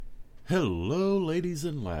Hello, ladies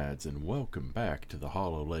and lads, and welcome back to the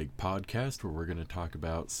Hollow Leg Podcast, where we're going to talk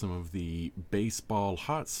about some of the baseball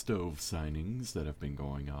hot stove signings that have been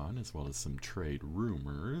going on, as well as some trade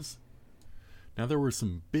rumors. Now, there were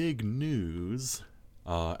some big news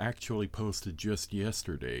actually posted just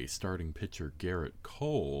yesterday. Starting pitcher Gerrit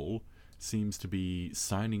Cole seems to be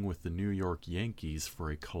signing with the New York Yankees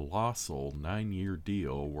for a colossal 9-year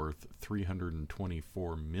deal worth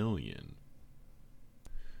 $324 million.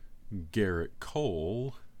 Gerrit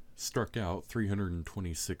Cole struck out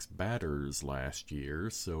 326 batters last year,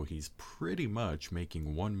 so he's pretty much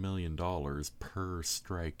making $1 million per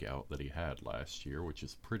strikeout that he had last year, which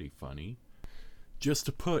is pretty funny. Just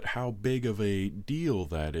to put how big of a deal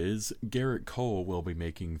that is, Gerrit Cole will be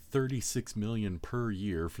making $36 million per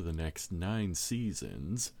year for the next 9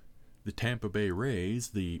 seasons. The Tampa Bay Rays,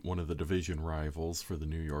 one of the division rivals for the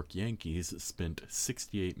New York Yankees, spent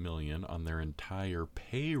 $68 million on their entire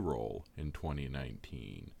payroll in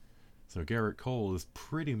 2019. So Gerrit Cole is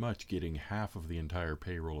pretty much getting half of the entire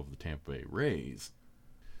payroll of the Tampa Bay Rays.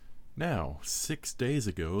 Now, 6 days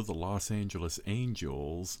ago, the Los Angeles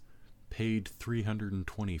Angels paid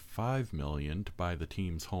 $325 million to buy the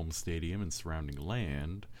team's home stadium and surrounding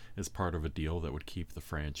land as part of a deal that would keep the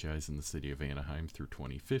franchise in the city of Anaheim through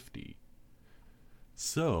 2050.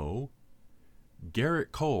 So,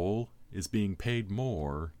 Gerrit Cole is being paid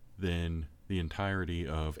more than the entirety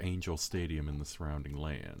of Angel Stadium and the surrounding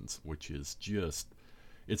lands, which is just,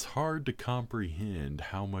 it's hard to comprehend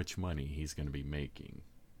how much money he's going to be making.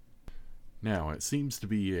 Now, it seems to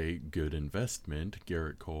be a good investment.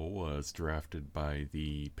 Gerrit Cole was drafted by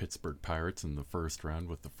the Pittsburgh Pirates in the first round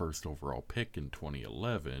with the first overall pick in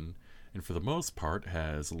 2011, and for the most part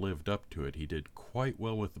has lived up to it. He did quite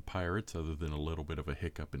well with the Pirates, other than a little bit of a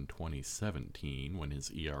hiccup in 2017 when his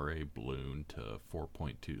ERA ballooned to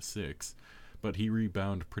 4.26, but he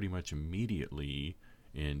rebounded pretty much immediately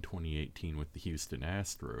in 2018 with the Houston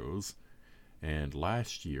Astros, and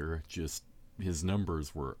last year his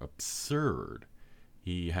numbers were absurd.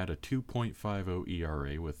 He had a 2.50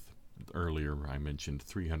 ERA with, earlier I mentioned,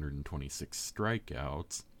 326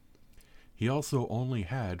 strikeouts. He also only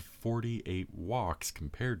had 48 walks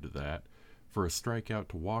compared to that, for a strikeout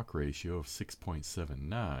to walk ratio of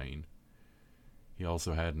 6.79. He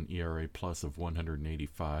also had an ERA plus of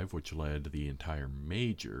 185, which led the entire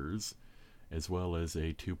majors, as well as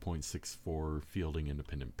a 2.64 fielding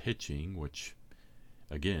independent pitching, which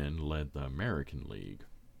again led the American League.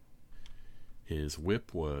 His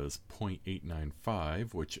whip was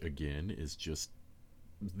 .895, which again is just,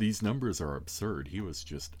 these numbers are absurd. He was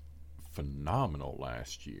just phenomenal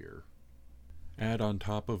last year. Add on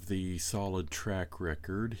top of the solid track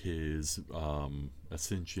record his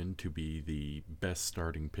ascension to be the best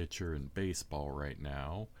starting pitcher in baseball right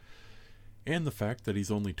now, and the fact that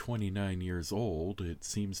he's only 29 years old, it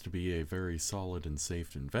seems to be a very solid and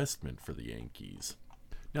safe investment for the Yankees.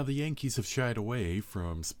 Now, the Yankees have shied away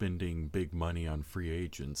from spending big money on free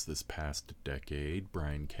agents this past decade.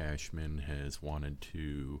 Brian Cashman has wanted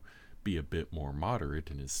to be a bit more moderate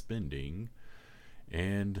in his spending,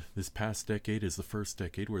 and this past decade is the first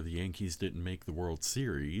decade where the Yankees didn't make the World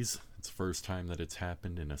Series. It's the first time that it's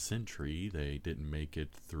happened in a century. They didn't make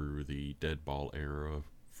it through the dead ball era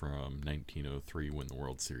from 1903, when the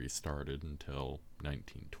World Series started, until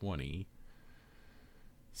 1920.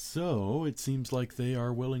 So, it seems like they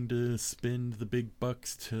are willing to spend the big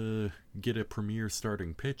bucks to get a premier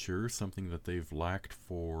starting pitcher, something that they've lacked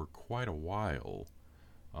for quite a while.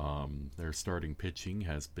 Their starting pitching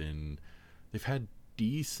has been, they've had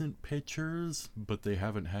decent pitchers, but they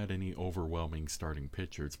haven't had any overwhelming starting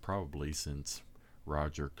pitchers, probably since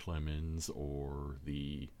Roger Clemens or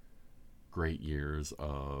the great years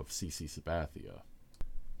of CC Sabathia.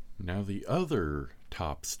 Now, the other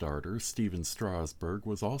top starter, Stephen Strasburg,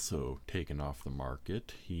 was also taken off the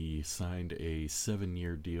market. He signed a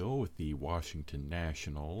 7-year deal with the Washington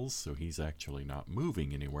Nationals, so he's actually not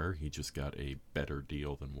moving anywhere. He just got a better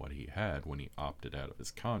deal than what he had when he opted out of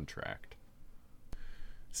his contract.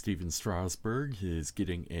 Stephen Strasburg is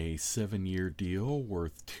getting a 7-year deal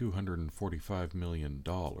worth $245 million,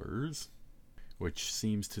 which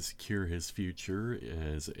seems to secure his future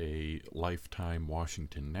as a lifetime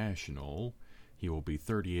Washington National. He will be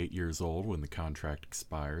 38 years old when the contract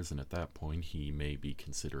expires, and at that point he may be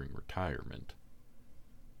considering retirement.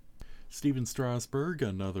 Stephen Strasburg,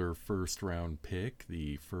 another first-round pick,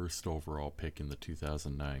 the first overall pick in the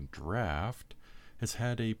 2009 draft, has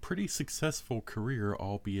had a pretty successful career,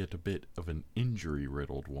 albeit a bit of an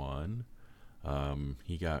injury-riddled one.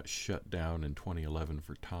 He got shut down in 2011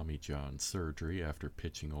 for Tommy John surgery after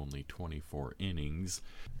pitching only 24 innings.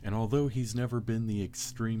 And although he's never been the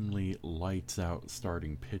extremely lights-out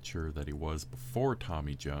starting pitcher that he was before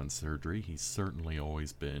Tommy John surgery, he's certainly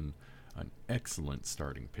always been an excellent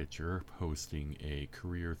starting pitcher, posting a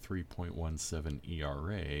career 3.17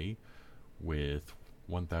 ERA with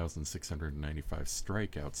 1,695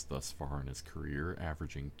 strikeouts thus far in his career,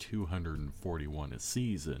 averaging 241 a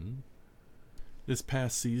season. This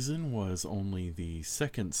past season was only the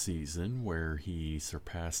second season where he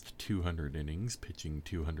surpassed 200 innings, pitching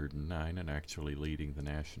 209 and actually leading the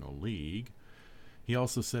National League. He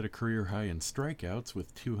also set a career high in strikeouts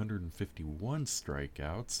with 251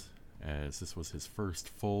 strikeouts, as this was his first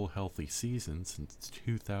full healthy season since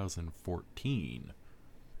 2014.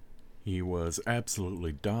 He was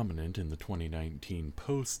absolutely dominant in the 2019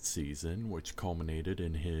 postseason, which culminated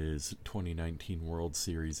in his 2019 World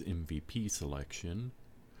Series MVP selection.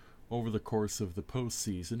 Over the course of the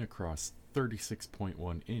postseason, across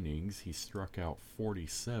 36.1 innings, he struck out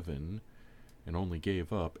 47 and only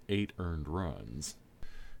gave up 8 earned runs.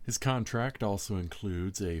 His contract also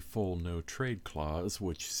includes a full no-trade clause,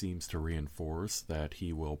 which seems to reinforce that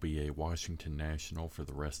he will be a Washington National for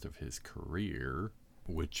the rest of his career,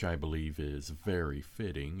 which I believe is very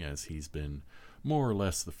fitting, as he's been more or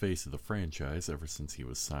less the face of the franchise ever since he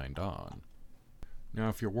was signed on. Now,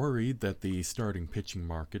 if you're worried that the starting pitching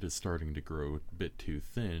market is starting to grow a bit too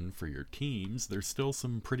thin for your teams, there's still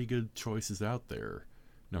some pretty good choices out there.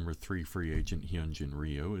 Number 3 free agent Hyunjin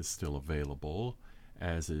Ryu is still available,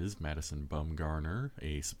 as is Madison Bumgarner,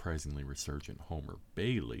 a surprisingly resurgent Homer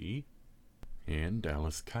Bailey, and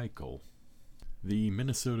Dallas Keuchel. The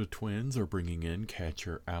Minnesota Twins are bringing in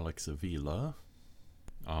catcher Alex Avila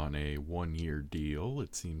on a 1-year deal.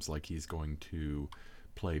 It seems like he's going to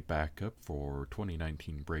play backup for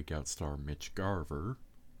 2019 breakout star Mitch Garver.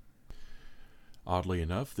 Oddly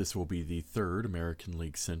enough, this will be the third American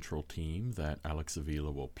League Central team that Alex Avila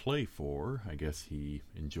will play for. I guess he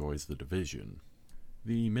enjoys the division.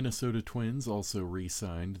 The Minnesota Twins also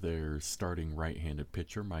re-signed their starting right-handed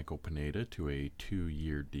pitcher Michael Pineda to a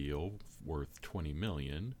 2-year deal worth $20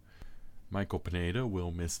 million. Michael Pineda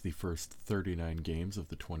will miss the first 39 games of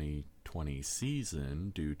the 2020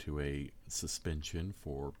 season due to a suspension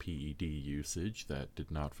for PED usage that did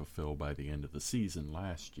not fulfill by the end of the season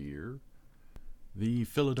last year. The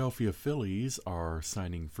Philadelphia Phillies are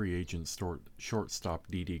signing free agent shortstop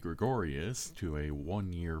Didi Gregorius to a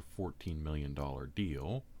 1-year, $14 million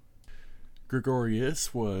deal.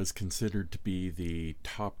 Gregorius was considered to be the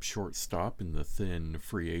top shortstop in the thin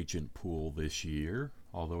free agent pool this year,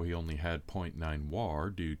 although he only had .9 WAR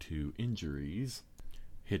due to injuries,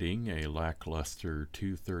 hitting a lackluster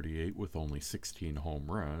 .238 with only 16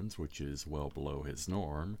 home runs, which is well below his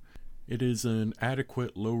norm. It is an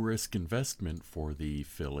adequate low-risk investment for the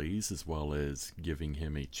Phillies, as well as giving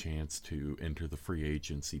him a chance to enter the free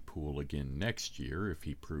agency pool again next year if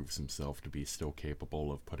he proves himself to be still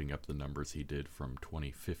capable of putting up the numbers he did from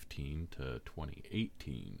 2015 to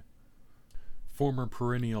 2018. Former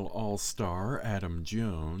perennial all-star Adam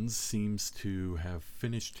Jones seems to have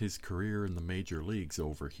finished his career in the major leagues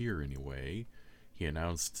over here anyway. He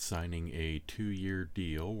announced signing a 2-year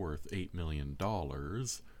deal worth $8 million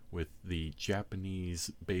with the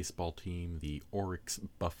Japanese baseball team, the Oryx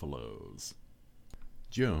Buffaloes.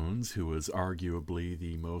 Jones, who was arguably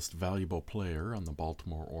the most valuable player on the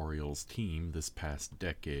Baltimore Orioles team this past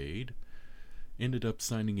decade, ended up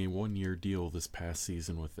signing a 1-year deal this past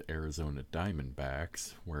season with the Arizona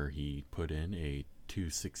Diamondbacks, where he put in a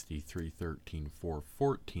 .260, .313,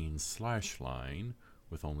 .414 slash line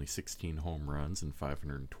with only 16 home runs and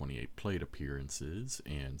 528 plate appearances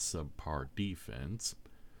and subpar defense,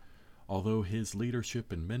 although his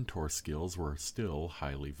leadership and mentor skills were still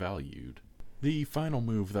highly valued. The final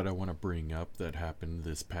move that I want to bring up that happened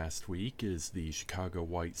this past week is the Chicago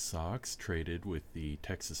White Sox traded with the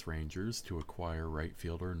Texas Rangers to acquire right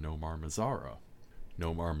fielder Nomar Mazara.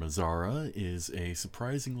 Nomar Mazara is a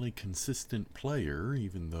surprisingly consistent player,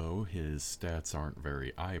 even though his stats aren't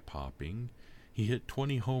very eye-popping. He hit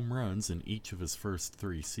 20 home runs in each of his first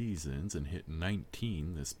 3 seasons and hit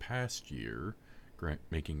 19 this past year,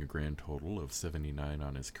 making a grand total of 79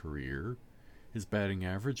 on his career. His batting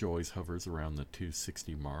average always hovers around the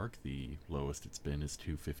 .260 mark. The lowest it's been is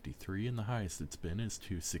 .253, and the highest it's been is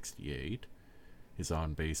 .268. His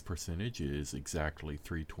on-base percentage is exactly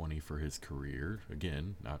 .320 for his career,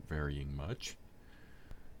 again, not varying much.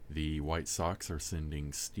 The White Sox are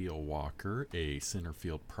sending Steele Walker, a center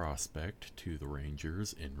field prospect, to the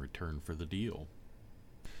Rangers in return for the deal.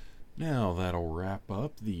 Now that'll wrap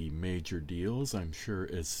up the major deals. I'm sure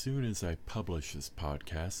as soon as I publish this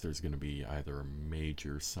podcast, there's going to be either a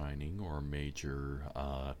major signing or a major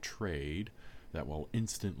trade that will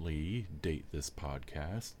instantly date this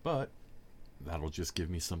podcast, but that'll just give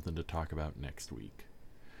me something to talk about next week.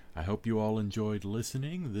 I hope you all enjoyed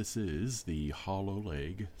listening. This is the Hollow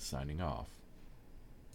Leg signing off.